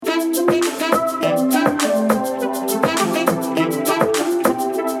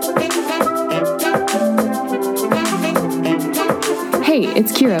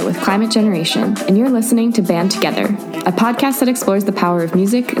Climate Generation, and you're listening to Band Together, a podcast that explores the power of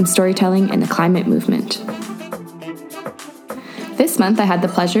music and storytelling in the climate movement. This month, I had the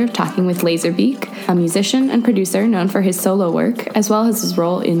pleasure of talking with Laserbeak, a musician and producer known for his solo work, as well as his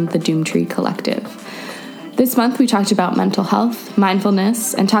role in the Doomtree Collective. This month, we talked about mental health,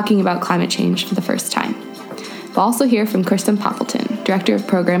 mindfulness, and talking about climate change for the first time. We'll also hear from Kirsten Poppleton, Director of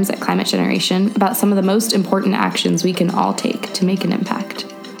Programs at Climate Generation, about some of the most important actions we can all take to make an impact.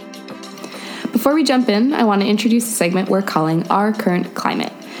 Before we jump in, I want to introduce a segment we're calling Our Current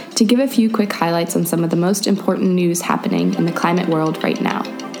Climate, to give a few quick highlights on some of the most important news happening in the climate world right now.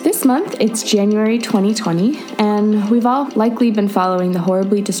 This month, it's January 2020, and we've all likely been following the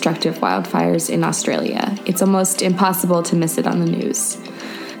horribly destructive wildfires in Australia. It's almost impossible to miss it on the news.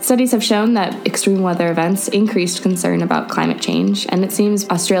 Studies have shown that extreme weather events increased concern about climate change, and it seems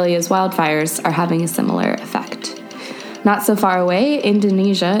Australia's wildfires are having a similar effect. Not so far away,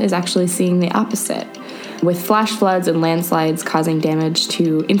 Indonesia is actually seeing the opposite, with flash floods and landslides causing damage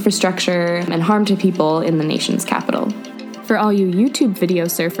to infrastructure and harm to people in the nation's capital. For all you YouTube video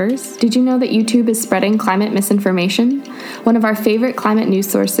surfers, did you know that YouTube is spreading climate misinformation? One of our favorite climate news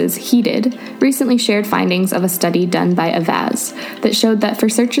sources, Heated, recently shared findings of a study done by Avaz that showed that for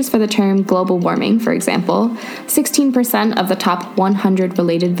searches for the term global warming, for example, 16% of the top 100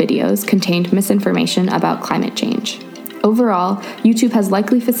 related videos contained misinformation about climate change. Overall, YouTube has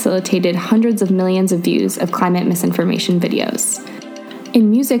likely facilitated hundreds of millions of views of climate misinformation videos. In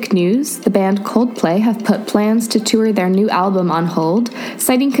music news, the band Coldplay have put plans to tour their new album on hold,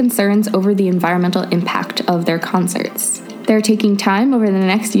 citing concerns over the environmental impact of their concerts. They're taking time over the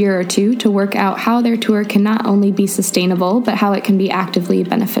next year or two to work out how their tour can not only be sustainable, but how it can be actively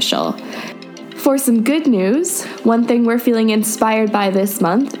beneficial. For some good news, one thing we're feeling inspired by this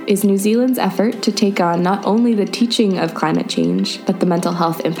month is New Zealand's effort to take on not only the teaching of climate change, but the mental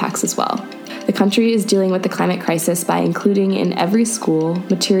health impacts as well. The country is dealing with the climate crisis by including in every school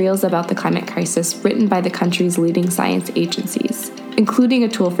materials about the climate crisis written by the country's leading science agencies, including a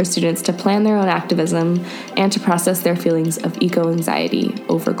tool for students to plan their own activism and to process their feelings of eco-anxiety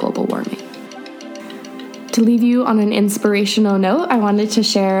over global warming. To leave you on an inspirational note, I wanted to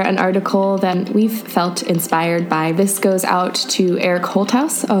share an article that we've felt inspired by. This goes out to Eric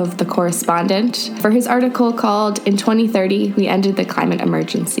Holthaus of The Correspondent for his article called In 2030, We Ended the Climate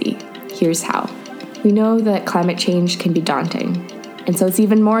Emergency. Here's how. We know that climate change can be daunting, and so it's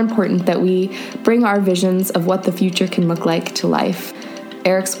even more important that we bring our visions of what the future can look like to life.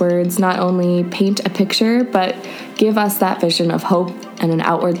 Eric's words not only paint a picture, but give us that vision of hope and an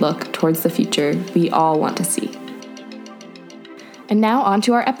outward look towards the future we all want to see. And now on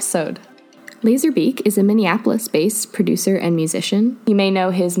to our episode. Laserbeak is a Minneapolis-based producer and musician. You may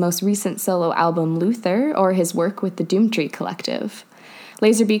know his most recent solo album, Luther, or his work with the Doomtree Collective.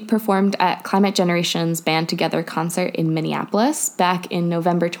 Laserbeak performed at Climate Generation's Band Together concert in Minneapolis back in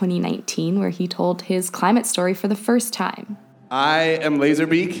November 2019, where he told his climate story for the first time. I am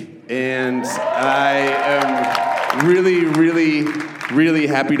Laserbeak, and I am really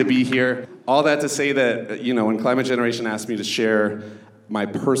happy to be here. All that to say that, when Climate Generation asked me to share my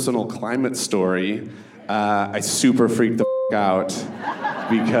personal climate story, I super freaked the out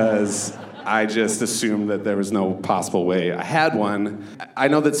because I just assumed that there was no possible way I had one. I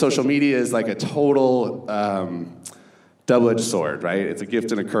know that social media is like a total double-edged sword, right? It's a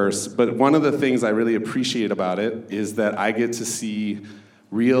gift and a curse. But one of the things I really appreciate about it is that I get to see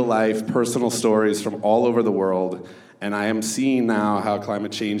real-life personal stories from all over the world, and I am seeing now how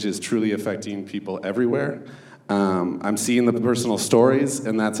climate change is truly affecting people everywhere. I'm seeing the personal stories,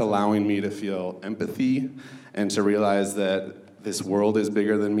 and that's allowing me to feel empathy and to realize that this world is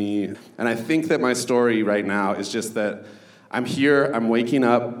bigger than me. And I think that my story right now is just that I'm here, I'm waking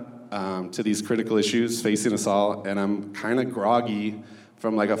up to these critical issues facing us all, and I'm kind of groggy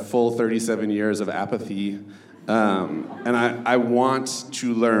from like a full 37 years of apathy. And I want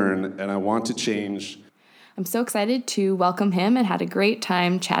to learn, and I want to change. I'm so excited to welcome him and had a great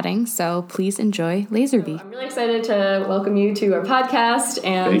time chatting, so please enjoy Laserbeak. I'm really excited to welcome you to our podcast.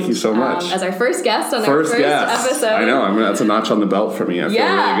 And thank you so much. As our first guest on our first episode. I know, that's a notch on the belt for me. I feel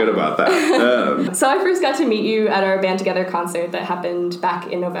really good about that. So I first got to meet you at our Band Together concert that happened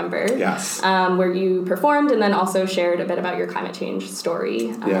back in November. Yes. Where you performed and then also shared a bit about your climate change story.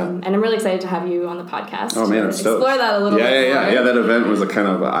 And I'm really excited to have you on the podcast. Oh man, I'm stoked. Explore that a little bit more. Yeah, that event was a kind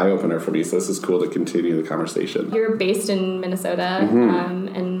of an eye-opener for me, so this is cool to continue the conversation. You're based in Minnesota,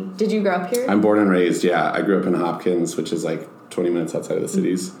 and did you grow up here? I'm born and raised, yeah. I grew up in Hopkins, which is like 20 minutes outside of the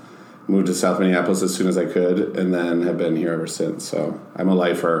cities. Moved to South Minneapolis as soon as I could, and then have been here ever since. So I'm a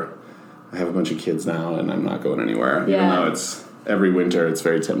lifer. I have a bunch of kids now, and I'm not going anywhere, even though it's every winter it's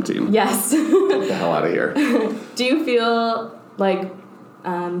very tempting. Yes. Get the hell out of here. Do you feel like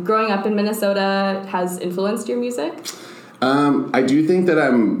growing up in Minnesota has influenced your music? I do think that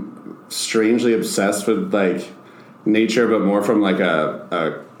I'm strangely obsessed with like nature, but more from like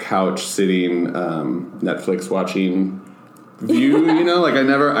a couch sitting, Netflix watching view, you know, like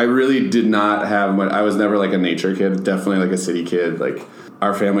I really did not have I was never like a nature kid, definitely like a city kid. Like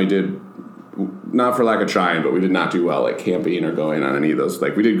our family did, not for lack of trying, but we did not do well like camping or going on any of those.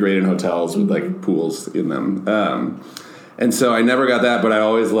 Like we did great in hotels with like pools in them. And so I never got that, but I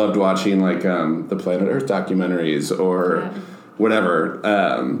always loved watching like the Planet Earth documentaries or whatever.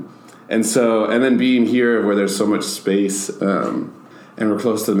 And then being here where there's so much space, and we're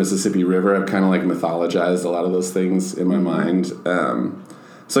close to the Mississippi River, I've kind of like mythologized a lot of those things in my mind.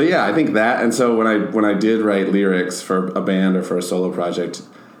 So yeah, I think that. And so when I did write lyrics for a band or for a solo project,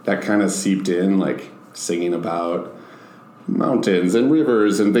 that kind of seeped in, like singing about mountains and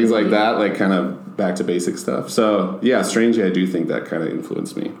rivers and things like that, like kind of back to basic stuff. So yeah, strangely, I do think that kind of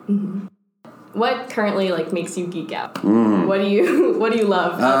influenced me. Mm-hmm. What currently like makes you geek out? What do you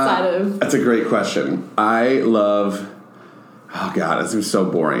love outside of? That's a great question. I love. Oh God, this is so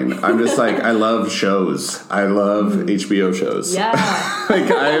boring. I'm just like, I love shows. I love HBO shows. Yeah.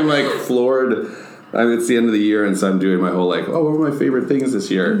 Like I am like floored. It's the end of the year, and so I'm doing my whole like, what were my favorite things this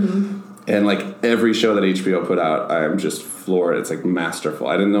year? And like every show that HBO put out, I'm just floored. It's like masterful.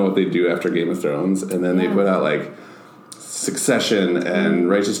 I didn't know what they'd do after Game of Thrones, and then they put out like Succession and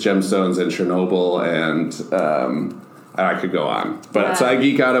Righteous Gemstones and Chernobyl, and I could go on. But so I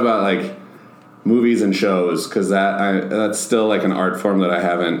geek out about like movies and shows because that's still like an art form that I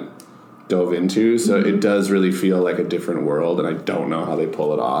haven't dove into. So it does really feel like a different world, and I don't know how they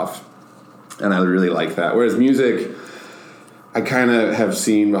pull it off. And I really like that. Whereas music, I kind of have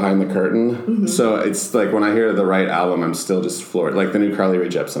seen behind the curtain. So it's like when I hear the right album, I'm still just floored. Like the new Carly Rae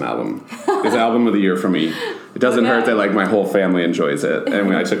Jepsen album is album of the year for me. It doesn't hurt that like my whole family enjoys it.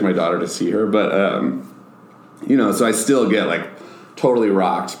 And I took my daughter to see her. But, you know, so I still get like totally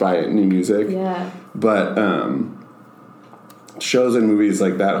rocked by new music. Yeah. But shows and movies,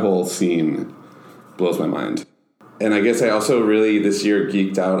 like that whole scene blows my mind. And I guess I also really this year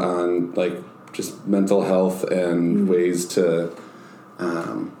geeked out on like just mental health and ways to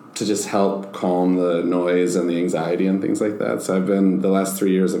just help calm the noise and the anxiety and things like that. So the last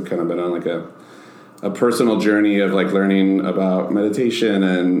 3 years I've kind of been on like a personal journey of like learning about meditation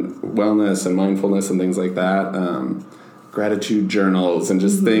and wellness and mindfulness and things like that. Gratitude journals and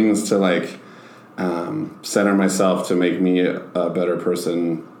just things to like center myself to make me a better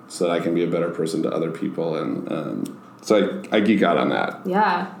person so that I can be a better person to other people. And so I geek out on that.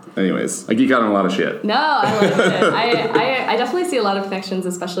 Yeah. Anyways, I geek out on a lot of shit. No, I like it. I definitely see a lot of connections,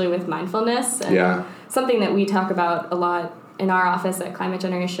 especially with mindfulness. And something that we talk about a lot in our office at Climate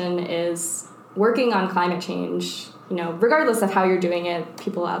Generation is working on climate change. You know, regardless of how you're doing it,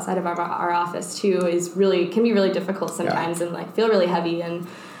 people outside of our office too can be really difficult sometimes and like feel really heavy. And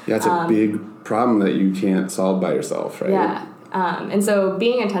it's a big problem that you can't solve by yourself, right? Yeah. And so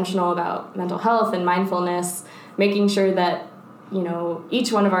being intentional about mental health and mindfulness, making sure that, you know,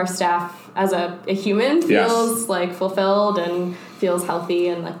 each one of our staff as a human feels like fulfilled and feels healthy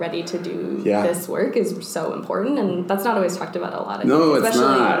and like ready to do this work is so important. And that's not always talked about a lot.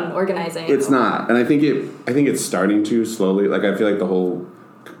 Especially in organizing. It's not. And I think it's starting to slowly. Like I feel like the whole,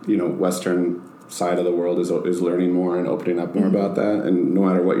 you know, Western side of the world is learning more and opening up more about that. And no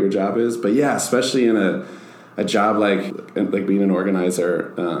matter what your job is, but yeah, especially in a job like being an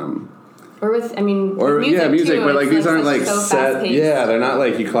organizer. With music too, but like these aren't like so set. Yeah, they're not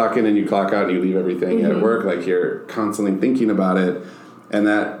like you clock in and you clock out and you leave everything at work. Like you're constantly thinking about it, and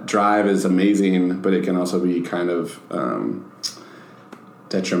that drive is amazing. But it can also be kind of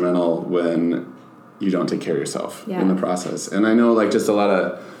detrimental when you don't take care of yourself in the process. And I know like just a lot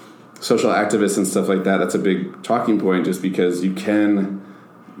of social activists and stuff like that. That's a big talking point, just because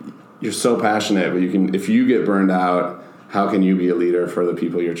you're so passionate, but if you get burned out. How can you be a leader for the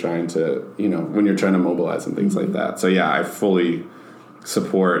people you're trying to, you know, when you're trying to mobilize and things like that? So, yeah, I fully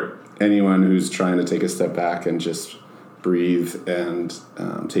support anyone who's trying to take a step back and just breathe and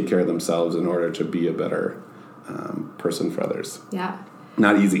take care of themselves in order to be a better person for others. Yeah.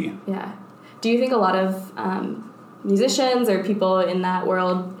 Not easy. Yeah. Do you think a lot of musicians or people in that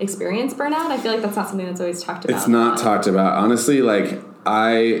world experience burnout? I feel like that's not something that's always talked about. It's not talked about. Honestly, like,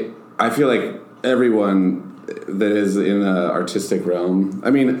 I feel like everyone that is in an artistic realm. I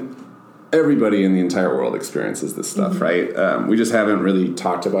mean, everybody in the entire world experiences this stuff, right? We just haven't really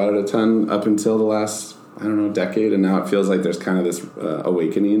talked about it a ton up until the last, decade, and now it feels like there's kind of this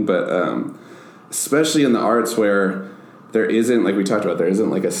awakening. But especially in the arts where there isn't, like we talked about, there isn't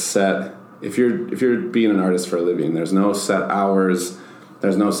like a set, if you're being an artist for a living, there's no set hours,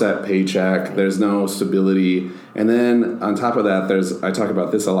 there's no set paycheck, there's no stability. And then on top of that, I talk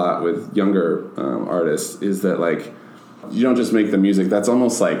about this a lot with younger artists, is that like, you don't just make the music, that's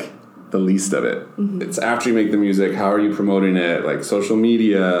almost like the least of it. Mm-hmm. It's after you make the music, how are you promoting it? Like social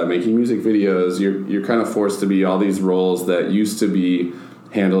media, making music videos, you're kind of forced to be all these roles that used to be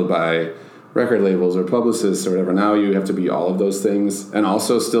handled by record labels or publicists or whatever. Now you have to be all of those things and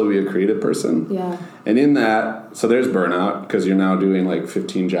also still be a creative person. Yeah. And in that, so there's burnout because you're now doing like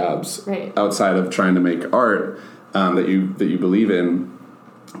 15 jobs outside of trying to make art that you believe in.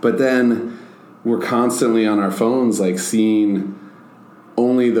 But then we're constantly on our phones like seeing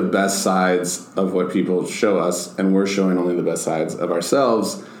only the best sides of what people show us, and we're showing only the best sides of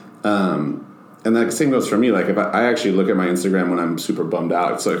ourselves. And that same goes for me. Like if I actually look at my Instagram when I'm super bummed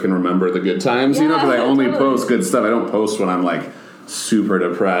out, so I can remember the good times, because I only post good stuff. I don't post when I'm like super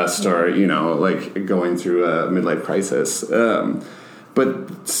depressed or like going through a midlife crisis.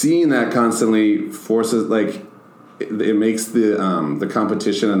 But seeing that constantly forces it makes the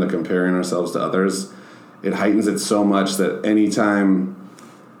competition and the comparing ourselves to others, it heightens it so much that anytime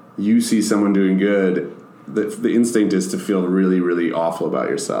you see someone doing good, the instinct is to feel really, really awful about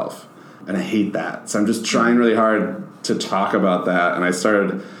yourself. And I hate that. So I'm just trying really hard to talk about that. And I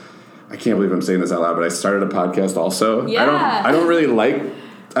can't believe I'm saying this out loud, but I started a podcast also. Yeah. I don't really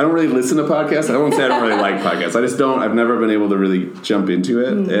listen to podcasts. I won't say I don't really like podcasts. I've never been able to really jump into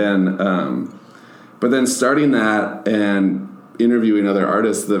it. Mm. And, but then starting that and interviewing other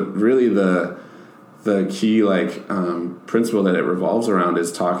artists, the key principle that it revolves around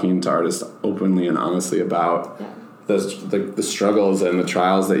is talking to artists openly and honestly about the struggles and the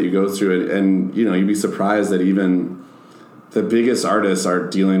trials that you go through. And you'd be surprised that even the biggest artists are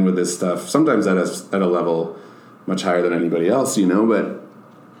dealing with this stuff, sometimes at a level much higher than anybody else, but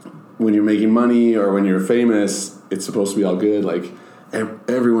when you're making money or when you're famous, it's supposed to be all good. Like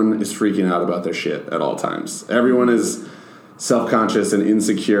everyone is freaking out about their shit at all times. Everyone is self-conscious and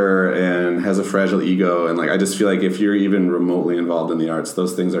insecure and has a fragile ego. And I just feel like if you're even remotely involved in the arts,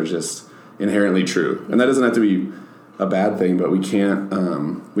 those things are just inherently true. And that doesn't have to be a bad thing, but we can't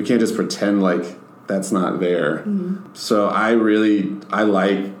just pretend like that's not there. Mm-hmm. So I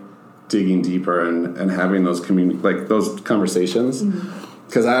like digging deeper and having those those conversations,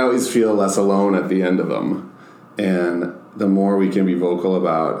 because I always feel less alone at the end of them. And the more we can be vocal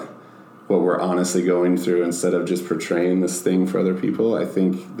about what we're honestly going through instead of just portraying this thing for other people, I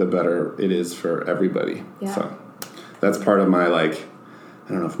think the better it is for everybody. Yeah. So that's part of my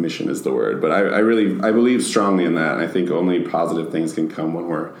I don't know if mission is the word, but I believe strongly in that. And I think only positive things can come when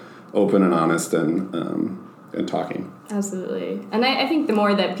we're open and honest and talking. Absolutely. And I think the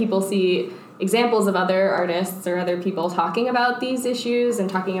more that people see examples of other artists or other people talking about these issues and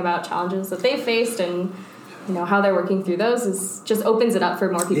talking about challenges that they've faced and how they're working through those just opens it up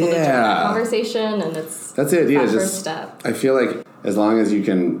for more people to join that conversation, and that's the idea. First step. I feel like as long as you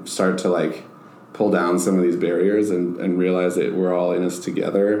can start to pull down some of these barriers and realize that we're all in this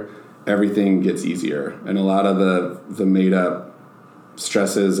together, everything gets easier, and a lot of the made up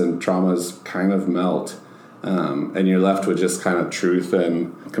stresses and traumas kind of melt, and you're left with just kind of truth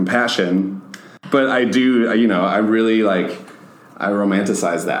and compassion. But I really I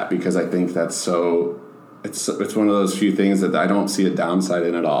romanticize that because I think that's so. It's one of those few things that I don't see a downside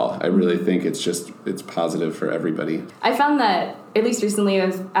in at all. I really think it's positive for everybody. I found that, at least recently,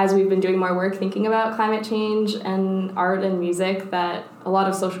 as we've been doing more work thinking about climate change and art and music, that a lot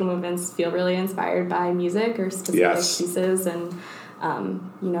of social movements feel really inspired by music or specific pieces. And,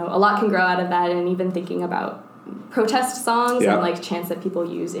 a lot can grow out of that. And even thinking about protest songs and chants that people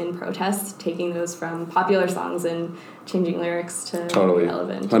use in protests, taking those from popular songs and changing lyrics to be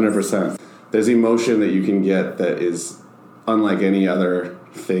relevant. 100%. There's emotion that you can get that is unlike any other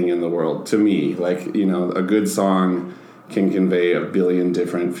thing in the world. To me, a good song can convey 1 billion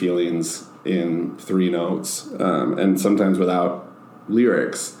different feelings in 3 notes, and sometimes without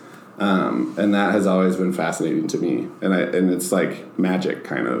lyrics. And that has always been fascinating to me. And it's like magic,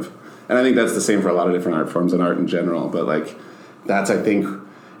 kind of. And I think that's the same for a lot of different art forms and art in general. But that's, I think,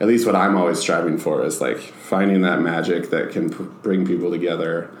 at least what I'm always striving for is finding that magic that can bring people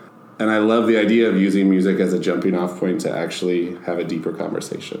together. And I love the idea of using music as a jumping off point to actually have a deeper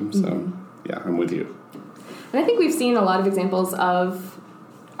conversation. So, I'm with you. And I think we've seen a lot of examples of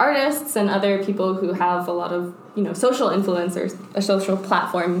artists and other people who have a lot of, social influence or a social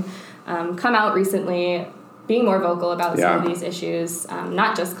platform come out recently being more vocal about some of Yeah. these issues,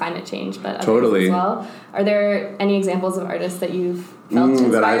 not just climate change, but others Totally. as well. Are there any examples of artists that you've felt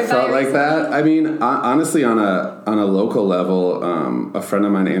inspired that I felt by like recently? that? I mean, honestly, on a local level, a friend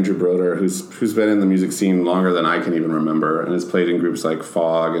of mine, Andrew Broder, who's been in the music scene longer than I can even remember, and has played in groups like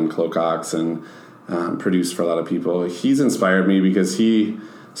Fog and Clocox and produced for a lot of people. He's inspired me because he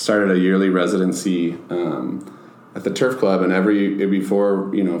started a yearly residency at the Turf Club, and it'd be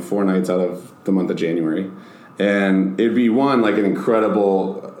 4 nights out of the month of January, and it'd be like an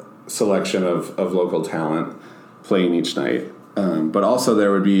incredible selection of local talent playing each night. But also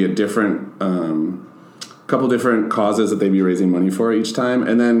there would be a couple different causes that they'd be raising money for each time,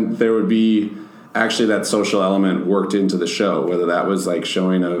 and then there would be actually that social element worked into the show, whether that was like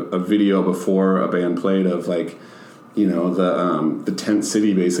showing a video before a band played of like, the tent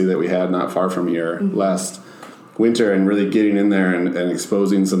city basically that we had not far from here last winter, and really getting in there and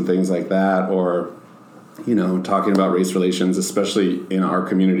exposing some things like that, or talking about race relations, especially in our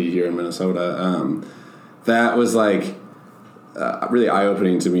community here in Minnesota. That was like really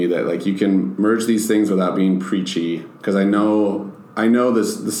eye-opening to me, that like you can merge these things without being preachy, because I know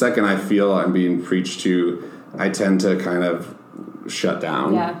this, the second I feel I'm being preached to, I tend to kind of shut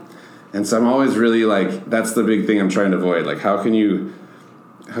down. Yeah. And so I'm always really like, that's the big thing I'm trying to avoid. Like, how can you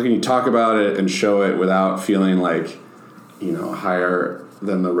talk about it and show it without feeling like, higher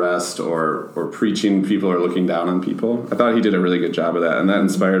than the rest, or preaching people or looking down on people? I thought he did a really good job of that, and that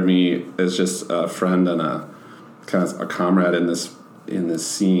inspired me as just a friend and a kind of a comrade in this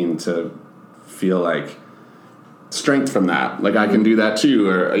scene, to feel like strength from that. Like I can do that too,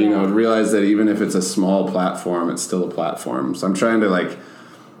 or realize that even if it's a small platform, it's still a platform. So I'm trying to like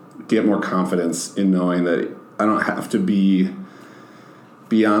get more confidence in knowing that I don't have to be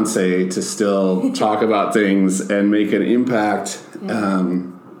Beyonce to still talk about things and make an impact.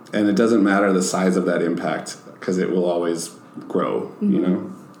 And it doesn't matter the size of that impact, because it will always grow,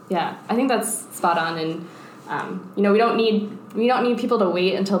 Yeah, I think that's spot on. And, we don't need people to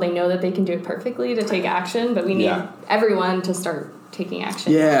wait until they know that they can do it perfectly to take action, but we need everyone to start taking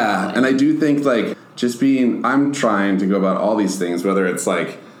action. Yeah, and I do think like I'm trying to go about all these things, whether it's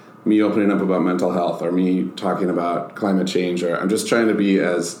like me opening up about mental health or me talking about climate change, or I'm just trying to be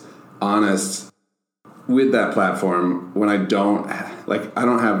as honest with that platform when I don't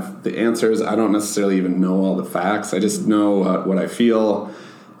have the answers. I don't necessarily even know all the facts. I just know what I feel,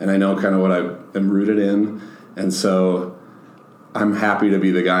 and I know kind of what I am rooted in. And so I'm happy to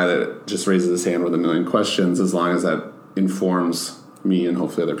be the guy that just raises his hand with a million questions, as long as that informs me and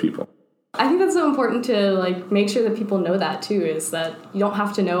hopefully other people. I think that's so important to like make sure that people know that too, is that you don't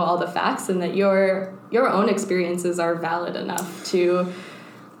have to know all the facts, and that your own experiences are valid enough to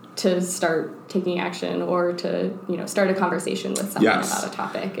start taking action, or to start a conversation with someone about a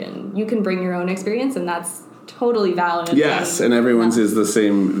topic, and you can bring your own experience, and that's totally valid. Yes, and everyone's is the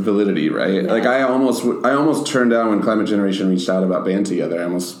same validity, right? Yeah. Like I almost turned down when Climate Generation reached out about Band Together. I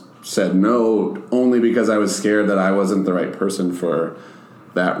almost said no, only because I was scared that I wasn't the right person for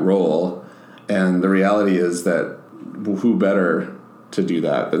that role. And the reality is that who better to do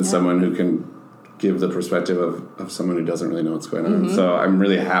that than someone who can give the perspective of someone who doesn't really know what's going on. So I'm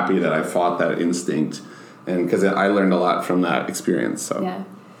really happy that I fought that instinct, and because I learned a lot from that experience. So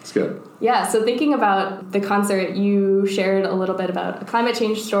it's good. Yeah, so thinking about the concert, you shared a little bit about a climate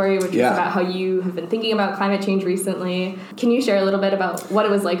change story, which is about how you have been thinking about climate change recently. Can you share a little bit about what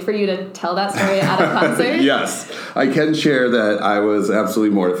it was like for you to tell that story at a concert? Yes, I can share that I was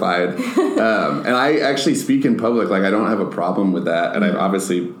absolutely mortified. And I actually speak in public. Like, I don't have a problem with that. And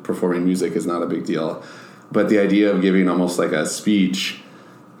obviously performing music is not a big deal. But the idea of giving almost like a speech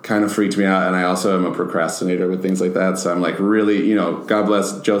kind of freaked me out, and I also am a procrastinator with things like that. So I'm like, really, God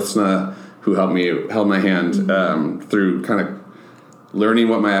bless Jyotsna, who held my hand through kind of learning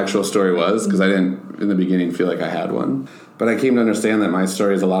what my actual story was, because I didn't in the beginning feel like I had one. But I came to understand that my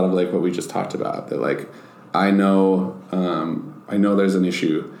story is a lot of like what we just talked about. That like I know there's an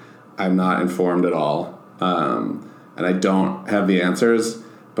issue. I'm not informed at all, and I don't have the answers.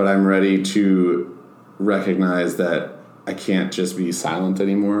 But I'm ready to recognize that I can't just be silent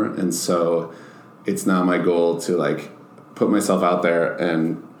anymore, and so it's now my goal to like put myself out there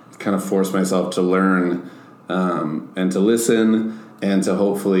and kind of force myself to learn and to listen, and to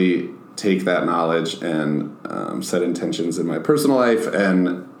hopefully take that knowledge and set intentions in my personal life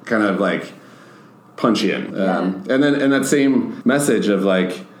and kind of like punch in. And then that same message of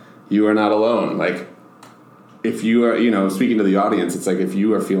like, you are not alone. Like, if you are, speaking to the audience, it's like, if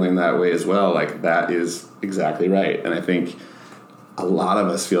you are feeling that way as well, like that is exactly right. And I think a lot of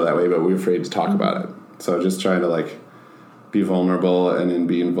us feel that way, but we're afraid to talk about it. So just trying to like be vulnerable, and in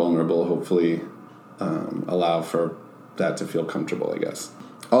being vulnerable, hopefully allow for that to feel comfortable, I guess.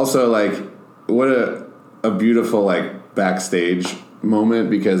 Also, like, what a beautiful, like, backstage moment,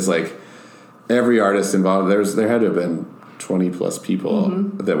 because, like, every artist involved, there had to have been 20 plus people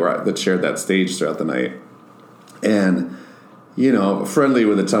that shared that stage throughout the night. And, you know, friendly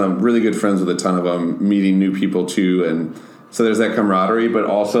with a ton of, really good friends with a ton of them, meeting new people too. And so there's that camaraderie, but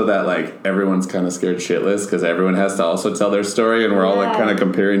also that, like, everyone's kind of scared shitless because everyone has to also tell their story, and we're all, like, kind of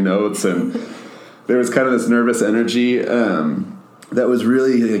comparing notes. And there was kind of this nervous energy that was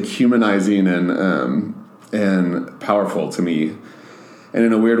really, like, humanizing and powerful to me. And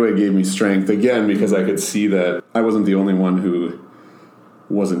in a weird way, gave me strength, again, because I could see that I wasn't the only one who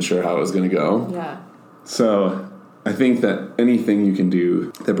wasn't sure how it was going to go. Yeah. So I think that anything you can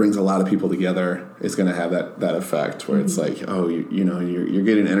do that brings a lot of people together is going to have that effect where it's like, oh, you know, you're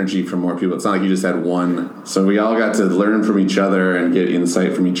getting energy from more people. It's not like you just had one. So we all got to learn from each other and get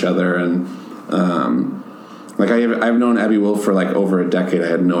insight from each other. And like I've known Abby Wolf for like over a decade. I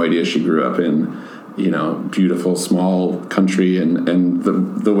had no idea she grew up in, you know, beautiful small country, and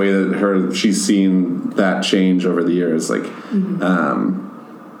the way that she's seen that change over the years, like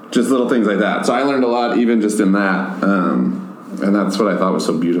just little things like that. So I learned a lot even just in that, and that's what I thought was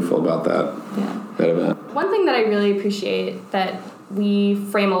so beautiful about that event. One thing that I really appreciate that we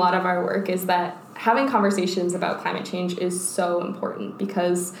frame a lot of our work is that having conversations about climate change is so important,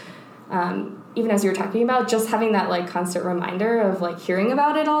 because even as you were talking about, just having that, like, constant reminder of, like, hearing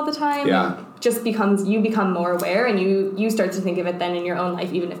about it all the time, just you become more aware, and you start to think of it then in your own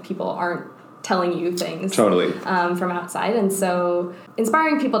life, even if people aren't telling you things from outside. And so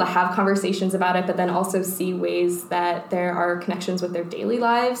inspiring people to have conversations about it, but then also see ways that there are connections with their daily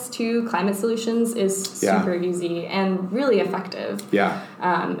lives to climate solutions is super easy and really effective.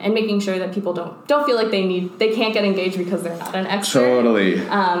 And making sure that people don't feel like they can't get engaged because they're not an expert.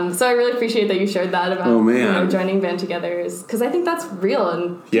 So I really appreciate that you shared that about you know, joining Band Together, because I think that's real,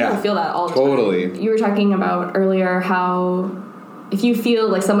 and people feel that all the time. You were talking about earlier how if you feel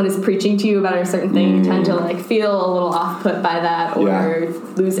like someone is preaching to you about a certain thing, you tend to, like, feel a little off-put by that or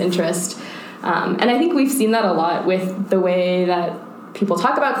lose interest. And I think we've seen that a lot with the way that people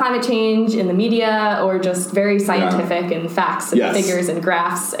talk about climate change in the media, or just very scientific and facts and figures and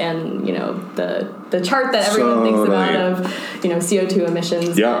graphs and, you know, the chart that everyone thinks about of, you know, CO2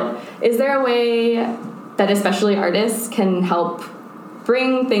 emissions. Is there a way that especially artists can help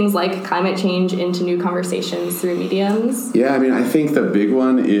bring things like climate change into new conversations through mediums? Yeah, I mean, I think the big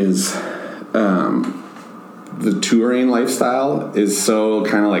one is the touring lifestyle is so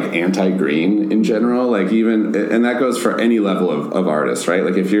kind of like anti-green in general, like even, and that goes for any level of artists, right?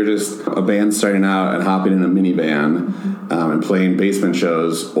 Like if you're just a band starting out and hopping in a minivan and playing basement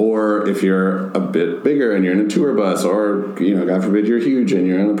shows, or if you're a bit bigger and you're in a tour bus, or, you know, God forbid you're huge and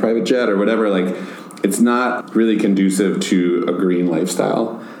you're in a private jet or whatever, like, it's not really conducive to a green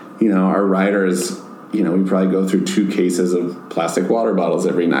lifestyle. You know, our riders, you know, we probably go through 2 cases of plastic water bottles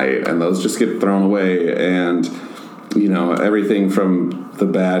every night, and those just get thrown away. And, you know, everything from the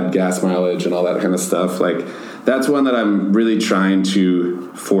bad gas mileage and all that kind of stuff. Like, that's one that I'm really trying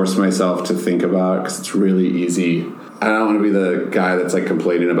to force myself to think about, because it's really easy. I don't want to be the guy that's, like,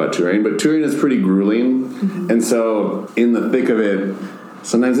 complaining about touring, but touring is pretty grueling. And so in the thick of it,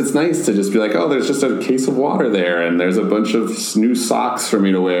 sometimes it's nice to just be like, oh, there's just a case of water there, and there's a bunch of new socks for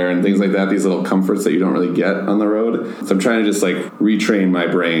me to wear and things like that, these little comforts that you don't really get on the road. So I'm trying to just, like, retrain my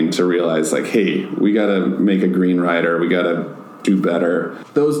brain to realize, like, hey, we got to make a green rider. We got to do better.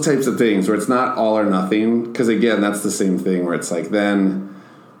 Those types of things where it's not all or nothing, because, again, that's the same thing where it's like then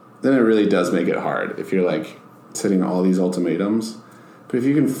it really does make it hard if you're, like, setting all these ultimatums. But if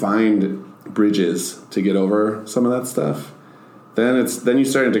you can find bridges to get over some of that stuff, then you're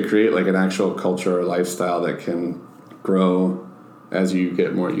starting to create, like, an actual culture or lifestyle that can grow as you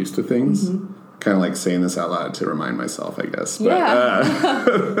get more used to things. Kind of like saying this out loud to remind myself, I guess. But,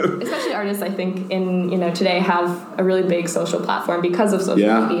 especially artists, I think, in, you know, today have a really big social platform because of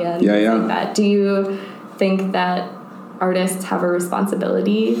social media and things like that. Do you think that artists have a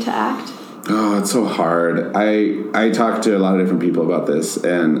responsibility to act? Oh, it's so hard. I talk to a lot of different people about this,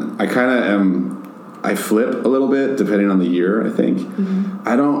 and I kind of I flip a little bit depending on the year, I think.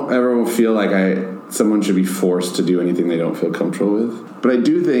 I don't ever feel like someone should be forced to do anything they don't feel comfortable with. But I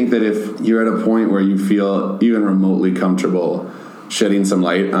do think that if you're at a point where you feel even remotely comfortable shedding some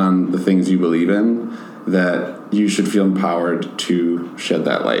light on the things you believe in, that you should feel empowered to shed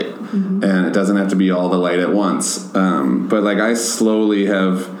that light. And it doesn't have to be all the light at once. But, like, I slowly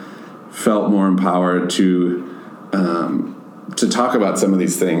have felt more empowered to talk about some of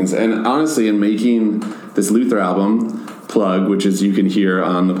these things. And honestly, in making this Luther album, plug, which is you can hear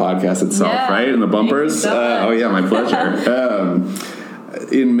on the podcast itself, right? In the bumpers. My pleasure.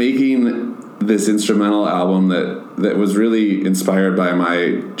 In making this instrumental album that was really inspired by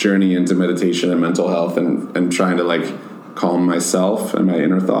my journey into meditation and mental health and trying to like calm myself and my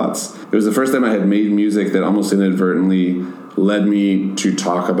inner thoughts. It was the first time I had made music that almost inadvertently led me to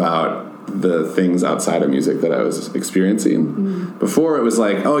talk about the things outside of music that I was experiencing. Before it was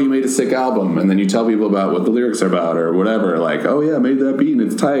like, oh, you made a sick album, and then you tell people about what the lyrics are about or whatever, like, oh yeah, I made that beat and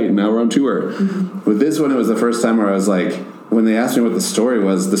it's tight and now we're on tour. With this one, it was the first time where I was like, when they asked me what the story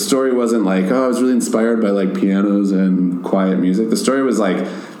was, the story wasn't like, oh, I was really inspired by like pianos and quiet music. The story was like,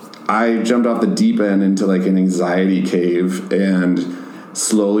 I jumped off the deep end into like an anxiety cave and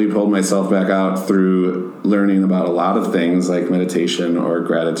slowly pulled myself back out through learning about a lot of things like meditation or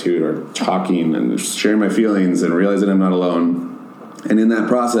gratitude or talking and sharing my feelings and realizing I'm not alone. And in that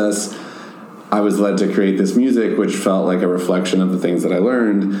process, I was led to create this music, which felt like a reflection of the things that I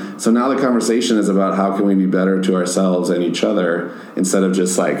learned. So now the conversation is about how can we be better to ourselves and each other instead of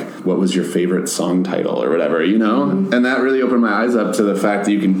just like, what was your favorite song title or whatever, you know? And that really opened my eyes up to the fact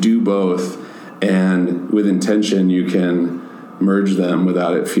that you can do both, and with intention you can merge them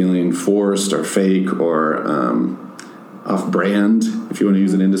without it feeling forced or fake or off-brand, if you want to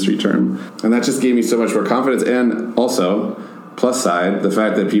use an industry term. And that just gave me so much more confidence. And also, plus side, the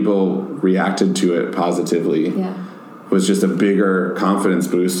fact that people reacted to it positively was just a bigger confidence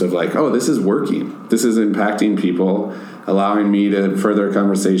boost of like, oh, this is working. This is impacting people, allowing me to further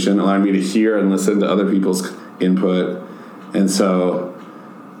conversation, allowing me to hear and listen to other people's input. And so,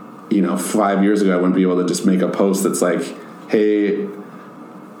 5 years ago, I wouldn't be able to just make a post that's like, hey,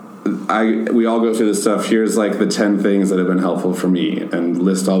 we all go through this stuff. Here's like the 10 things that have been helpful for me and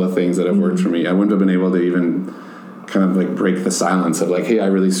list all the things that have worked for me. I wouldn't have been able to even kind of like break the silence of like, hey, I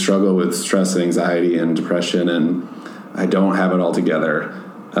really struggle with stress and anxiety and depression and I don't have it all together.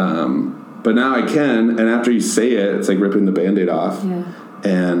 But now I can. And after you say it, it's like ripping the Band-Aid off.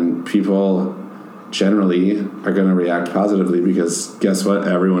 And people generally are going to react positively because guess what?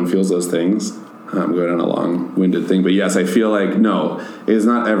 Everyone feels those things. I'm going on a long-winded thing. But yes, I feel like, no, it is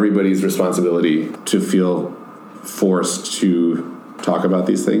not everybody's responsibility to feel forced to talk about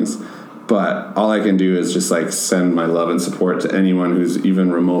these things. But all I can do is just like send my love and support to anyone who's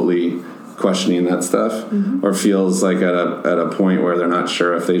even remotely questioning that stuff or feels like at a point where they're not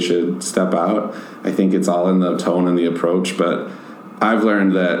sure if they should step out. I think it's all in the tone and the approach. But I've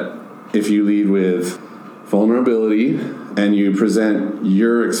learned that if you lead with vulnerability and you present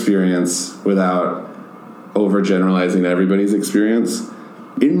your experience without overgeneralizing everybody's experience,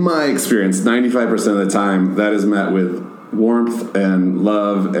 in my experience, 95% of the time, that is met with warmth and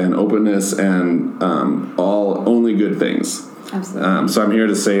love and openness and all only good things. Absolutely. So I'm here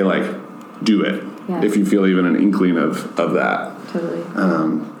to say, like, do it if you feel even an inkling of that.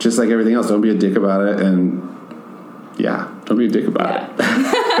 Totally. Just like everything else, don't be a dick about it, and don't be a dick about it.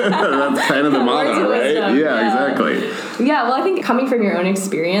 That's kind of the motto, right? Exactly. Yeah, well, I think coming from your own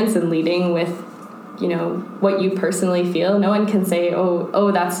experience and leading with, what you personally feel, no one can say,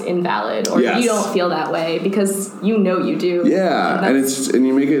 oh, that's invalid, or you don't feel that way, because you do. Yeah, and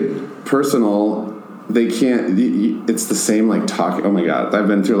you make it personal. They can't, it's the same like talking. Oh my God, I've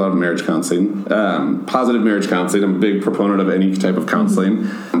been through a lot of marriage counseling, positive marriage counseling. I'm a big proponent of any type of counseling,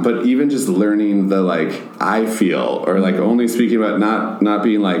 but even just learning the like I feel, or like only speaking about not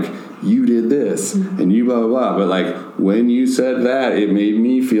being like you did this and you blah blah blah, but like when you said that it made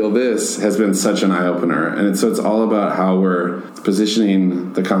me feel this, has been such an eye opener. And so it's all about how we're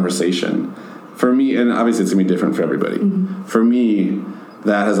positioning the conversation. For me, and obviously it's gonna be different for everybody. For me,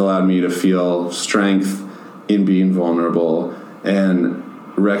 that has allowed me to feel strength in being vulnerable and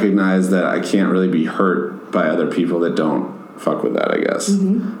recognize that I can't really be hurt by other people that don't fuck with that, I guess.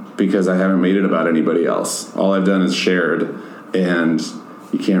 Because I haven't made it about anybody else. All I've done is shared, and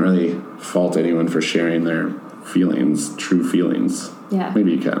you can't really fault anyone for sharing their feelings, true feelings. Yeah.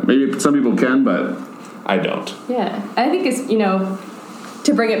 Maybe you can. Maybe some people can, but I don't. Yeah. I think it's,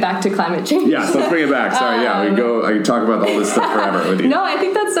 to bring it back to climate change. Yes, let's bring it back. Sorry, I can talk about all this stuff forever with you. No, I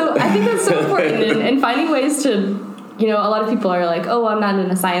think that's so important, and finding ways to, a lot of people are like, oh, I'm not in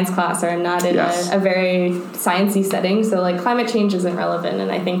a science class, or I'm not in a very sciencey setting, so like climate change isn't relevant.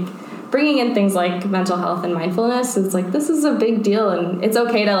 And I think bringing in things like mental health and mindfulness, it's like, this is a big deal, and it's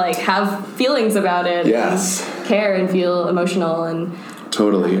okay to like have feelings about it. Yes. And care and feel emotional and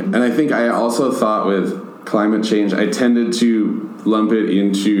totally. And I think I also thought with climate change, I tended to lump it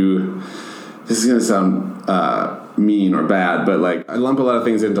into, this is going to sound mean or bad, but like I lump a lot of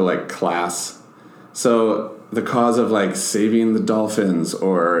things into like class. So the cause of like saving the dolphins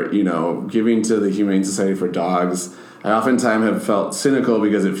or, giving to the Humane Society for Dogs, I oftentimes have felt cynical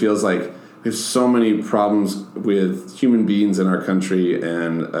because it feels like we have so many problems with human beings in our country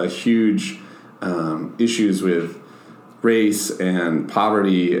and huge issues with race and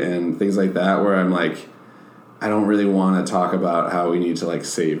poverty and things like that, where I'm like, I don't really want to talk about how we need to like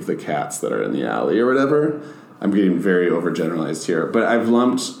save the cats that are in the alley or whatever. I'm getting very overgeneralized here, but I've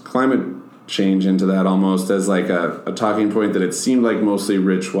lumped climate change into that almost as like a talking point that it seemed like mostly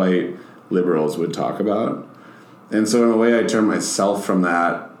rich white liberals would talk about. And so in a way I turned myself from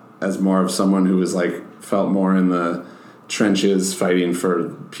that as more of someone who was like felt more in the trenches fighting for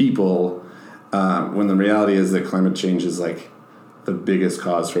people, when the reality is that climate change is like the biggest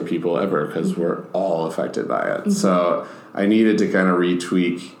cause for people ever because we're all affected by it. Mm-hmm. So I needed to kind of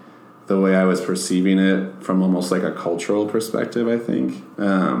retweak the way I was perceiving it from almost like a cultural perspective, I think.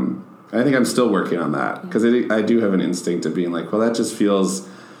 I think I'm still working on that because I do have an instinct of being like, well, that just feels,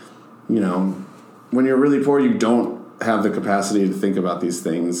 when you're really poor, you don't have the capacity to think about these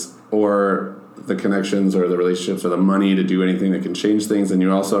things or the connections or the relationships or the money to do anything that can change things. And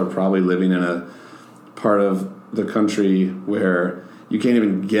you also are probably living in a part of the country where you can't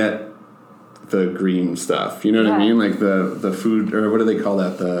even get the green stuff. You know what I mean? Like the food, or what do they call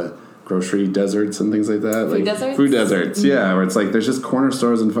that? The grocery deserts and things like that. Food deserts? Food deserts, mm-hmm. Yeah. Where it's like there's just corner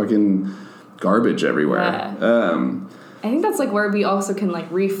stores and fucking garbage everywhere. Yeah. I think that's like where we also can like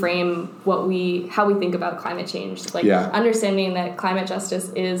reframe how we think about climate change. Like understanding that climate justice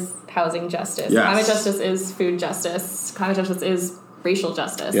is housing justice. Yes. Climate justice is food justice. Climate justice is racial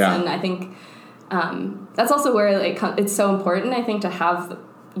justice. Yeah. And I think that's also where it's so important, I think, to have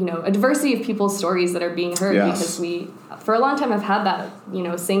a diversity of people's stories that are being heard, because we for a long time have had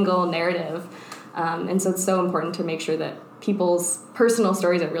that single narrative, and so it's so important to make sure that people's personal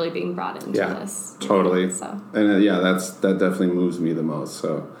stories are really being brought into this. Totally. So. And that definitely moves me the most.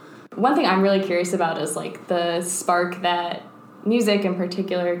 So one thing I'm really curious about is like the spark that music in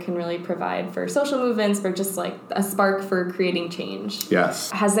particular can really provide for social movements, for just like a spark for creating change.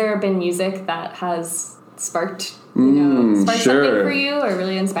 Yes. Has there been music that has sparked something for you or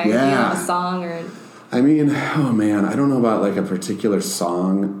really inspired you, a song or... I mean, oh man, I don't know about like a particular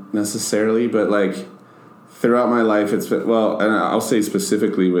song necessarily, but like throughout my life it's been, and I'll say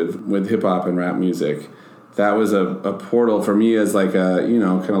specifically with hip hop and rap music, that was a portal for me as like a,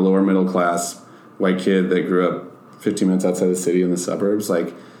 kind of lower middle class white kid that grew up 15 minutes outside the city in the suburbs.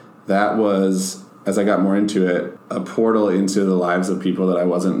 Like that was, as I got more into it, a portal into the lives of people that I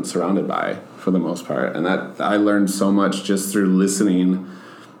wasn't surrounded by for the most part. And that I learned so much just through listening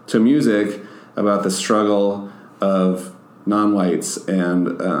to music about the struggle of non-whites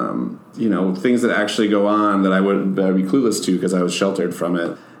and, things that actually go on that I would be clueless to because I was sheltered from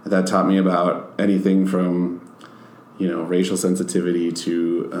it. That taught me about anything from, racial sensitivity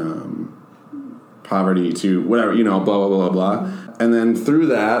to poverty to whatever, blah, blah, blah, blah. And then through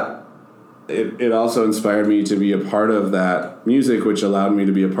that, it also inspired me to be a part of that music, which allowed me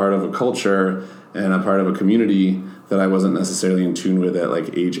to be a part of a culture and a part of a community that I wasn't necessarily in tune with at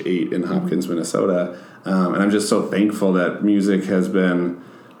like age 8 in Hopkins, Minnesota. And I'm just so thankful that music has been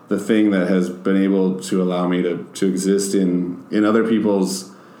the thing that has been able to allow me to exist in other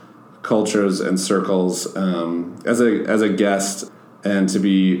people's cultures and circles as a guest, and to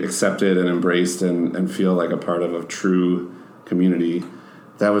be accepted and embraced and feel like a part of a true community.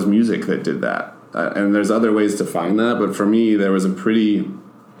 That was music that did that. And there's other ways to find that, but for me, there was a pretty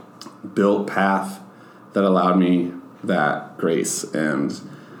built path that allowed me that grace, and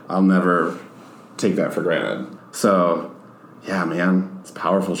I'll never take that for granted. So, yeah, man, it's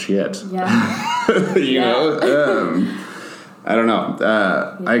powerful shit. Yeah. you know? I don't know.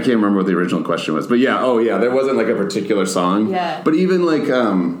 I can't remember what the original question was. But there wasn't like a particular song. Yeah. But even like,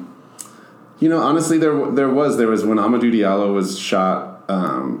 honestly, there was when Amadou Diallo was shot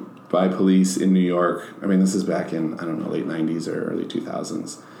by police in New York. I mean, this is back in, I don't know, late 90s or early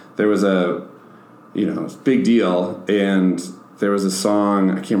 2000s. There was a, big deal, and there was a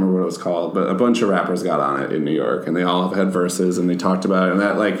song, I can't remember what it was called, but a bunch of rappers got on it in New York, and they all had verses, and they talked about it, and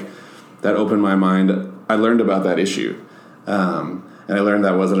that opened my mind. I learned about that issue. And I learned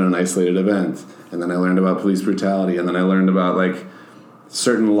that wasn't an isolated event. And then I learned about police brutality. And then I learned about like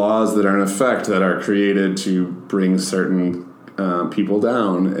certain laws that are in effect that are created to bring certain people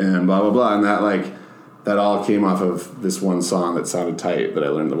down and blah, blah, blah. And that all came off of this one song that sounded tight that I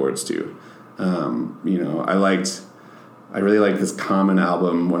learned the words to. I really liked this Common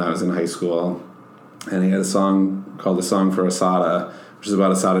album when I was in high school. And he had a song called The Song for Assata, which is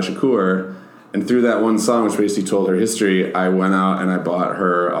about Assata Shakur. And through that one song, which basically told her history, I went out and I bought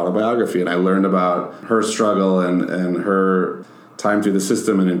her autobiography, and I learned about her struggle and her time through the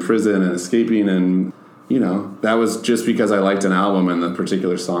system and in prison and escaping and, that was just because I liked an album and the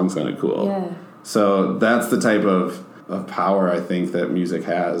particular song sounded cool. Yeah. So that's the type of power I think that music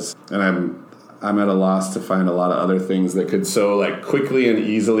has. And I'm at a loss to find a lot of other things that could so like quickly and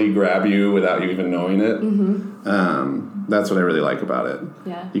easily grab you without you even knowing it. Mm-hmm. That's what I really like about it.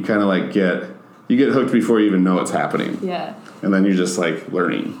 Yeah. You kind of like get hooked before you even know what's happening. Yeah. And then you're just like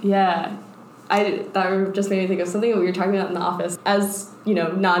learning. Yeah. That just made me think of something that we were talking about in the office as,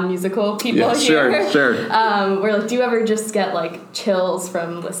 non-musical people here. Sure. We're like, do you ever just get like chills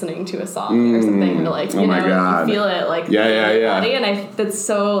from listening to a song or something? Or like, you feel it like in your body, and that's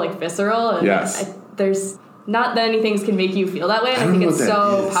so like visceral. And yes. There's not that many things can make you feel that way, and I think it's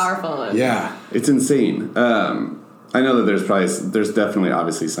so powerful. Yeah, it's insane. I know that there's definitely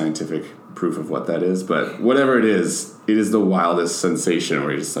obviously scientific proof of what that is, but whatever it is the wildest sensation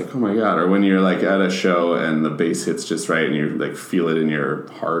where you're just like, oh my God. Or when you're like at a show and the bass hits just right and you like feel it in your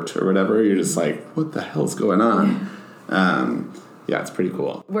heart or whatever, you're just like, what the hell's going on? It's pretty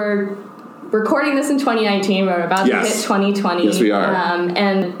cool. We're recording this in 2019. We're about to hit 2020. Yes, we are.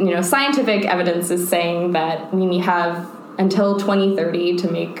 And scientific evidence is saying that we have until 2030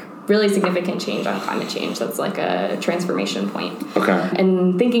 to make really significant change on climate change. That's like a transformation point. Okay.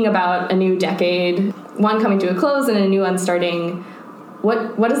 And thinking about a new decade, one coming to a close and a new one starting,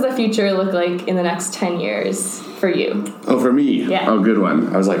 what does the future look like in the next 10 years for you? Oh, for me? Yeah. Oh, good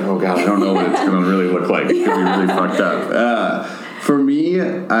one. I was like, oh God, I don't know what it's going to really look like. It's going to be really fucked up. For me,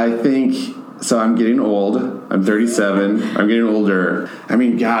 I think... So I'm getting old. I'm 37. I'm getting older. I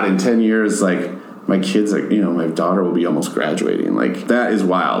mean, God, in 10 years, like, my kids, like, my daughter will be almost graduating. Like, that is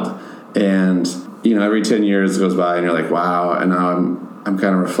wild. And, every 10 years goes by and you're like, wow. And now I'm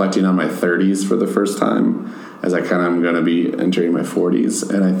kind of reflecting on my 30s for the first time as I kind of am going to be entering my 40s.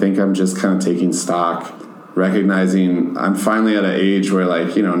 And I think I'm just kind of taking stock, recognizing I'm finally at an age where,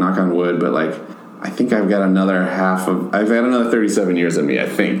 like, knock on wood, but, like, I think I've got another 37 years in me, I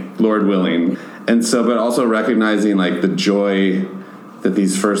think, Lord willing. And so, but also recognizing, like, the joy that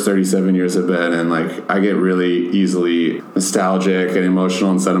these first 37 years have been. And, like, I get really easily nostalgic and emotional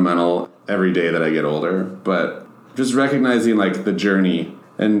and sentimental every day that I get older. But just recognizing, like, the journey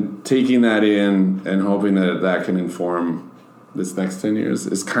and taking that in and hoping that can inform this next 10 years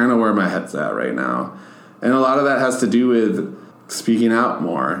is kind of where my head's at right now. And a lot of that has to do with speaking out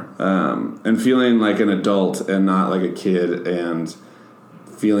more and feeling like an adult and not like a kid, and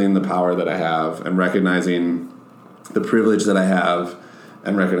feeling the power that I have and recognizing the privilege that I have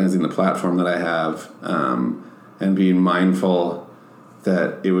and recognizing the platform that I have, and being mindful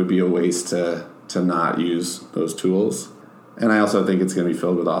that it would be a waste to not use those tools. And I also think it's going to be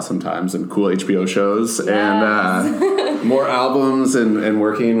filled with awesome times and cool HBO shows and more albums and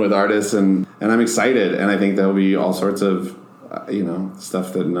working with artists. And I'm excited. And I think there'll be all sorts of,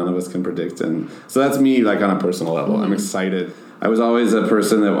 stuff that none of us can predict. And so that's me, like, on a personal level. Mm-hmm. I'm excited. I was always a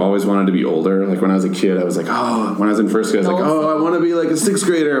person that always wanted to be older. Like, when I was a kid, I was like, when I was in first grade, I was like, I want to be like a sixth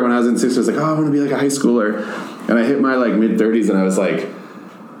grader. When I was in sixth grade, I was like, I want to be like a high schooler. And I hit my, like, mid-30s, and I was like,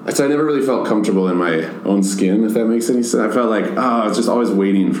 so I never really felt comfortable in my own skin, if that makes any sense. I felt like, I was just always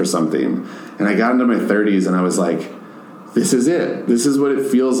waiting for something. And I got into my 30s, and I was like, this is it. This is what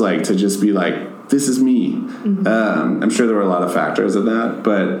it feels like to just be like, this is me. Mm-hmm. I'm sure there were a lot of factors in that,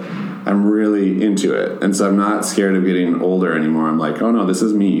 but I'm really into it. And so I'm not scared of getting older anymore. I'm like, oh no, this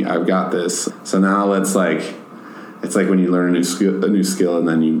is me. I've got this. So now it's like when you learn a new skill and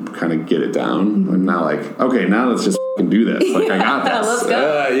then you kind of get it down. Mm-hmm. I'm now like, okay, now let's just do this. Like, I got this. Let's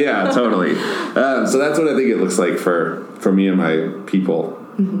go. Yeah, totally. So that's what I think it looks like for me and my people.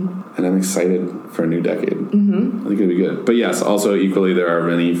 Mm-hmm. And I'm excited for a new decade. Mm-hmm. I think it'll be good. But yes, also equally, there are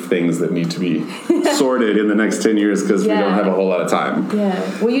many things that need to be sorted in the next 10 years because we don't have a whole lot of time. Yeah.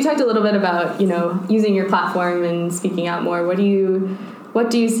 Well, you talked a little bit about, using your platform and speaking out more. What do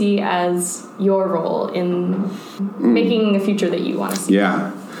you see as your role in making a future that you want to see?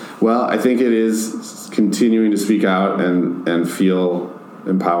 Yeah. Well, I think it is continuing to speak out and feel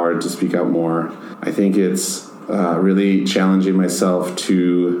empowered to speak out more. I think it's really challenging myself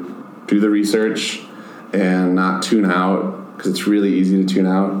to do the research and not tune out, because it's really easy to tune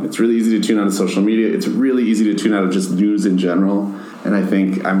out. It's really easy to tune out of social media. It's really easy to tune out of just news in general. And I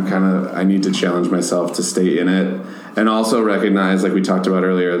think I need to challenge myself to stay in it, and also recognize, like we talked about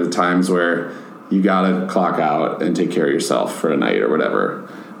earlier, the times where you gotta clock out and take care of yourself for a night or whatever.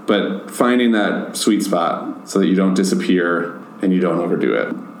 But finding that sweet spot so that you don't disappear and you don't overdo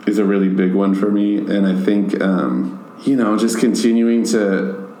it is a really big one for me. And I think, just continuing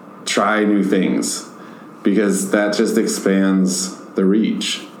to try new things, because that just expands the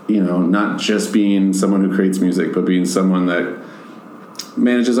reach. Not just being someone who creates music, but being someone that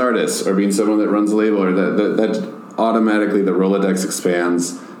manages artists or being someone that runs a label, or that automatically the Rolodex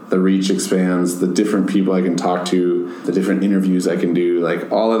expands, the reach expands, the different people I can talk to, the different interviews I can do, like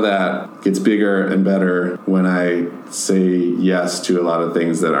all of that gets bigger and better when I say yes to a lot of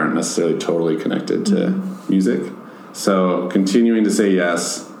things that aren't necessarily totally connected to music. So continuing to say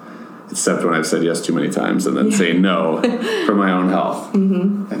yes, except when I've said yes too many times, and then say no for my own health.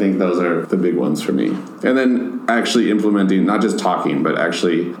 I think those are the big ones for me. And then actually implementing, not just talking, but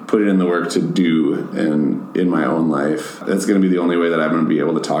actually putting in the work to do in my own life. That's going to be the only way that I'm going to be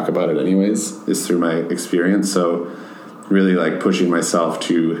able to talk about it anyways, is through my experience. So really like pushing myself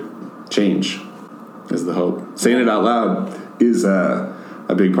to change is the hope. Saying it out loud is a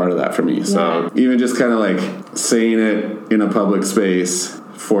big part of that for me. So even just kind of like saying it in a public space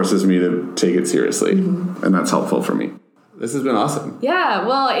forces me to take it seriously, and that's helpful for me. This has been awesome. Yeah.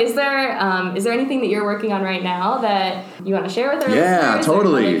 Well, is there anything that you're working on right now that you want to share with our listeners? Yeah,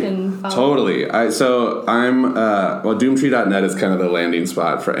 totally. I'm Doomtree.net is kind of the landing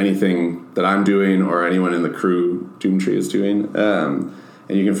spot for anything that I'm doing or anyone in the crew Doomtree is doing. And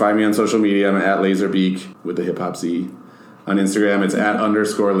you can find me on social media. I'm at Laserbeak with the hip hop Z. On Instagram, it's at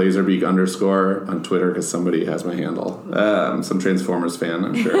 _Laserbeak_ on Twitter, because somebody has my handle. Some Transformers fan,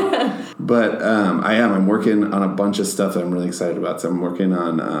 I'm sure. But I'm working on a bunch of stuff that I'm really excited about. So I'm working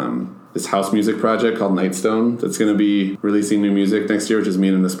on this house music project called Nightstone that's going to be releasing new music next year, which is me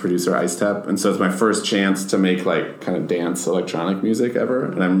and this producer, Icetep. And so it's my first chance to make like kind of dance electronic music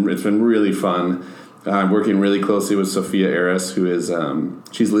ever. And it's been really fun. I'm working really closely with Sophia Aris, who is,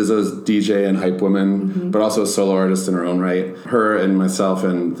 she's Lizzo's DJ and hype woman, but also a solo artist in her own right. Her and myself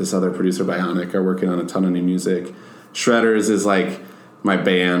and this other producer, Bionic, are working on a ton of new music. Shredders is like my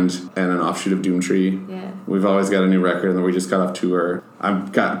band and an offshoot of Doomtree. Yeah. We've always got a new record, and then we just got off tour.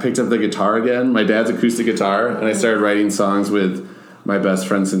 Picked up the guitar again, my dad's acoustic guitar, and I started writing songs with my best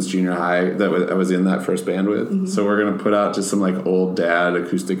friend since junior high that I was in that first band with. So we're going to put out just some like old dad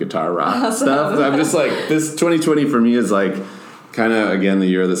acoustic guitar rock stuff. I'm just like, this 2020 for me is like kind of, again, the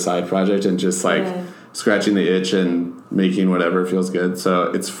year of the side project and just like scratching the itch and making whatever feels good.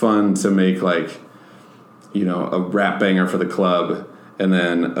 So it's fun to make like, you know, a rap banger for the club, and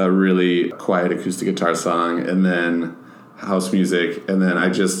then a really quiet acoustic guitar song, and then house music, and then I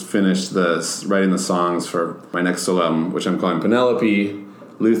just finished writing the songs for my next solo album, which I'm calling Penelope.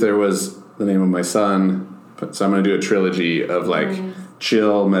 Luther was the name of my son, so I'm going to do a trilogy of like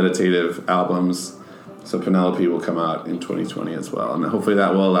chill, meditative albums. So Penelope will come out in 2020 as well, and hopefully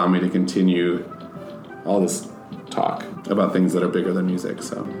that will allow me to continue all this talk about things that are bigger than music.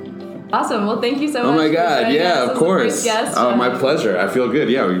 So awesome. Well, thank you so much. Oh my God, yeah, of course. Guest. Oh, my pleasure. I feel good.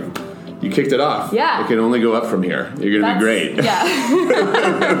 Yeah, you kicked it off. Yeah. It can only go up from here. You're going to be great. Yeah.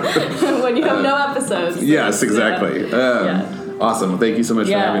 When you have no episodes. So yes, exactly. Awesome. Thank you so much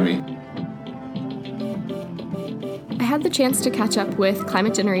for having me. I had the chance to catch up with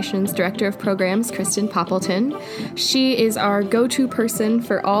Climate Generation's Director of Programs, Kristen Poppleton. She is our go-to person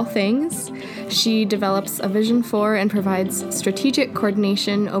for all things. She develops a vision for and provides strategic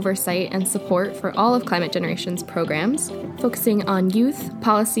coordination, oversight, and support for all of Climate Generation's programs, focusing on youth,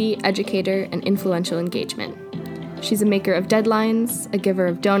 policy, educator, and influential engagement. She's a maker of deadlines, a giver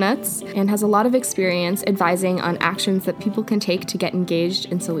of donuts, and has a lot of experience advising on actions that people can take to get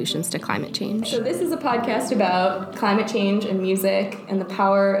engaged in solutions to climate change. So this is a podcast about climate change and music and the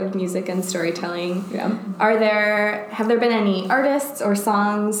power of music and storytelling. Yeah. Have there been any artists or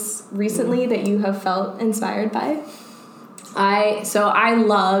songs recently that you have felt inspired by? I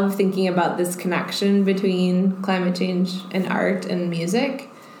love thinking about this connection between climate change and art and music,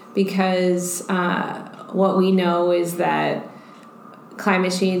 because what we know is that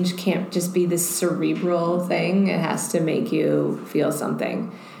climate change can't just be this cerebral thing. It has to make you feel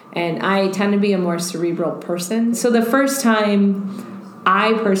something. And I tend to be a more cerebral person. So the first time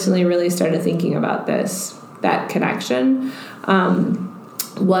I personally really started thinking about that connection,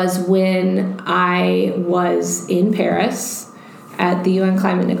 was when I was in Paris at the UN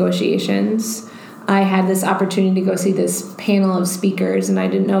climate negotiations. I had this opportunity to go see this panel of speakers, and I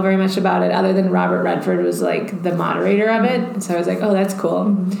didn't know very much about it other than Robert Redford was like the moderator of it. And so I was like, oh, that's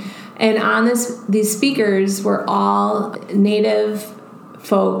cool. And on these speakers were all Native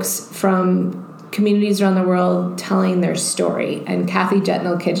folks from communities around the world telling their story. And Kathy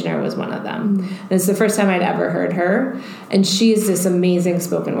Jetnil-Kitchener was one of them. And it's the first time I'd ever heard her. And she is this amazing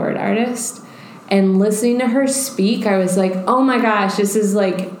spoken word artist. And listening to her speak, I was like, oh my gosh, this is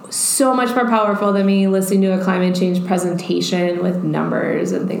like so much more powerful than me listening to a climate change presentation with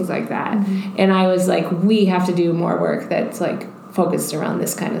numbers and things like that. Mm-hmm. And I was like, we have to do more work that's like focused around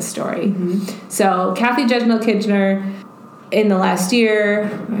this kind of story. Mm-hmm. So Kathy Jetnil-Kitchener, in the last year,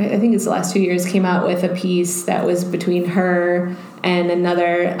 I think it's the last 2 years, came out with a piece that was between her and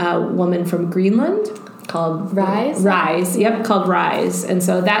another woman from Greenland called Rise. Yep, called Rise. And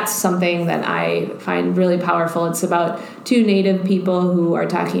so that's something that I find really powerful. It's about two Native people who are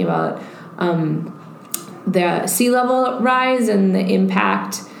talking about the sea level rise and the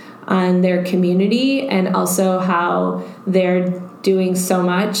impact on their community, and also how they're doing so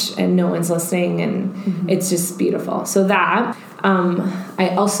much and no one's listening, and it's just beautiful. So that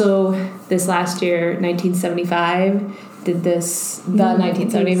I also, this last year, 1975, did this, the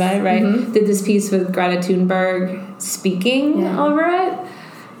 1975, right? Did this piece with Greta Thunberg speaking over it.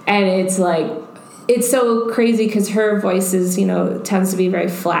 And it's like, it's so crazy because her voice is, tends to be very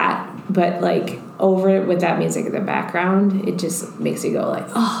flat, but like over it with that music in the background, it just makes you go like,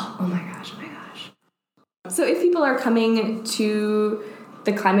 oh my gosh. So if people are coming to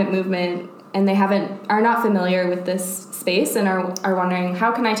the climate movement and they are not familiar with this space and are wondering,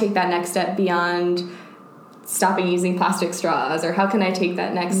 how can I take that next step beyond stopping using plastic straws, or how can I take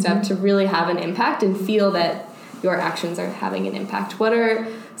that next step to really have an impact and feel that your actions are having an impact? What are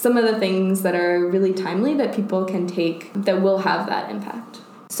some of the things that are really timely that people can take that will have that impact?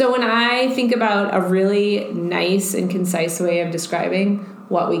 So when I think about a really nice and concise way of describing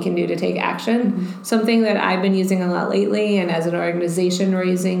what we can do to take action, something that I've been using a lot lately, and as an organization we're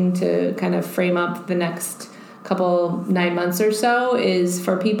using to kind of frame up the next 9 months or so, is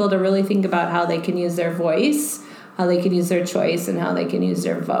for people to really think about how they can use their voice, how they can use their choice, and how they can use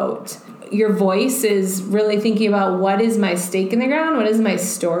their vote. Your voice is really thinking about, what is my stake in the ground? What is my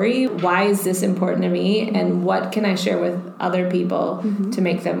story? Why is this important to me? And what can I share with other people to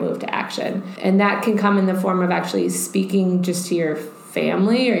make them move to action? And that can come in the form of actually speaking just to your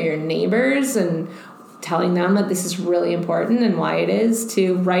family or your neighbors and telling them that this is really important and why it is,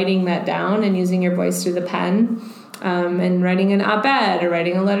 to writing that down and using your voice through the pen, and writing an op-ed or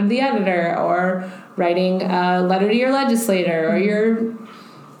writing a letter to the editor or writing a letter to your legislator or your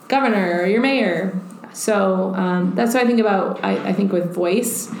governor or your mayor. So that's what I think about, I think with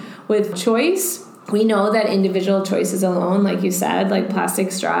voice. With choice, we know that individual choices alone, like you said, like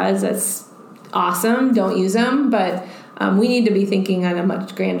plastic straws, that's awesome, don't use them, but we need to be thinking on a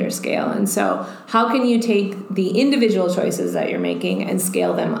much grander scale. And so how can you take the individual choices that you're making and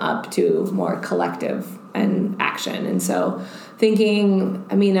scale them up to more collective and action? And so thinking,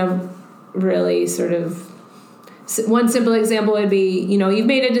 a really sort of, one simple example would be, you've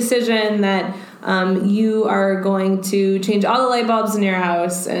made a decision that you are going to change all the light bulbs in your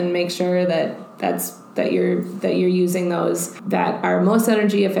house and make sure that you're using those that are most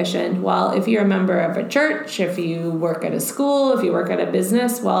energy efficient. Well, if you're a member of a church, if you work at a school, if you work at a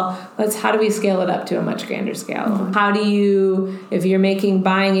business, how do we scale it up to a much grander scale? How do you, if you're making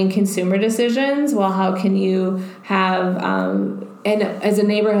buying and consumer decisions, how can you have, and as a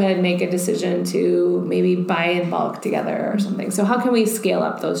neighborhood, make a decision to maybe buy in bulk together or something? So how can we scale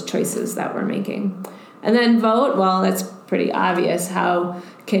up those choices that we're making? And then vote, that's pretty obvious. How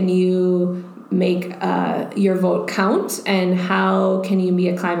can you make your vote count, and how can you be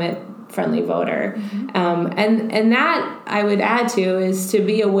a climate-friendly voter? And that, I would add to, is to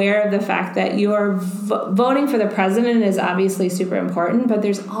be aware of the fact that your voting for the president is obviously super important, but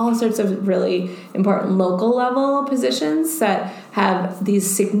there's all sorts of really important local level positions that have these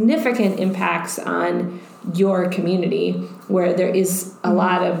significant impacts on your community, where there is a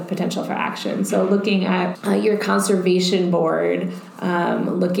lot of potential for action. So looking at your conservation board,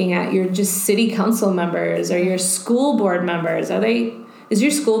 looking at your just city council members or your school board members. Is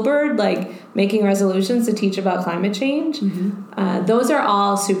your school board like making resolutions to teach about climate change? Those are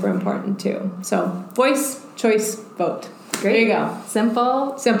all super important too. So voice, choice, vote. Great. There you go.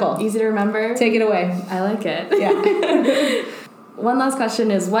 Simple. Easy to remember. Take it away. I like it. Yeah. One last question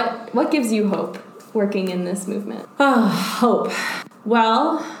is, what gives you hope working in this movement? Hope.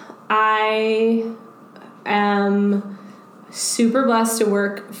 Well, I am super blessed to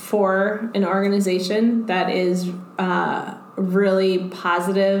work for an organization that is really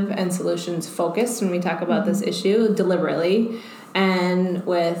positive and solutions focused when we talk about this issue deliberately, and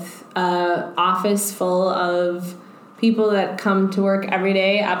with an office full of people that come to work every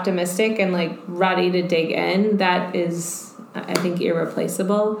day optimistic and like ready to dig in. That is, I think,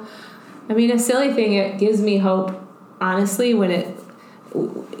 irreplaceable. A silly thing, it gives me hope, honestly,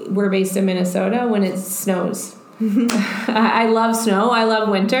 we're based in Minnesota, when it snows. I love snow, I love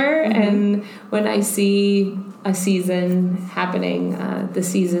winter, and when I see a season happening, the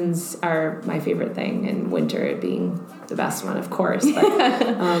seasons are my favorite thing, and winter being the best one, of course.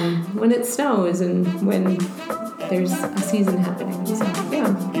 But when it snows and when there's a season happening, so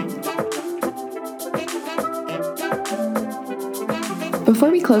yeah. Before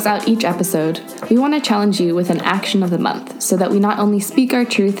we close out each episode, we want to challenge you with an action of the month so that we not only speak our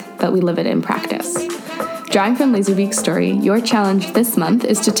truth, but we live it in practice. Drawing from Laserbeak's story, your challenge this month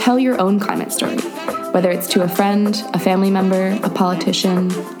is to tell your own climate story, whether it's to a friend, a family member, a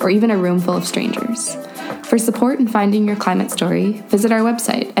politician, or even a room full of strangers. For support in finding your climate story, visit our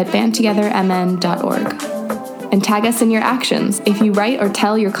website at bandtogethermn.org. And tag us in your actions. If you write or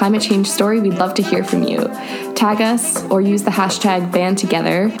tell your climate change story, we'd love to hear from you. Tag us or use the hashtag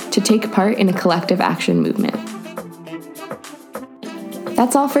 #BandTogether to take part in a collective action movement.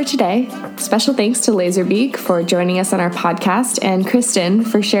 That's all for today. Special thanks to Laserbeak for joining us on our podcast and Kristen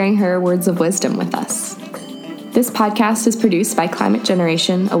for sharing her words of wisdom with us. This podcast is produced by Climate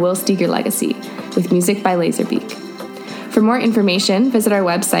Generation, a Will Steger legacy, with music by Laserbeak. For more information, visit our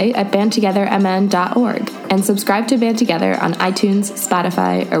website at bandtogethermn.org and subscribe to Band Together on iTunes,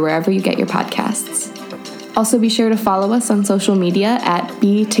 Spotify, or wherever you get your podcasts. Also be sure to follow us on social media at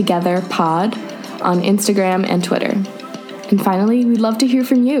BeTogetherPod on Instagram and Twitter. And finally, we'd love to hear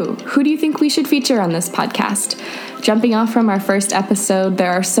from you. Who do you think we should feature on this podcast? Jumping off from our first episode,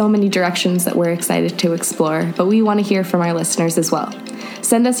 there are so many directions that we're excited to explore, but we want to hear from our listeners as well.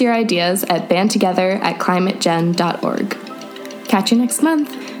 Send us your ideas at bandtogether@climategen.org. Catch you next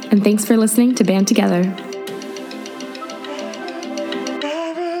month, and thanks for listening to Band Together.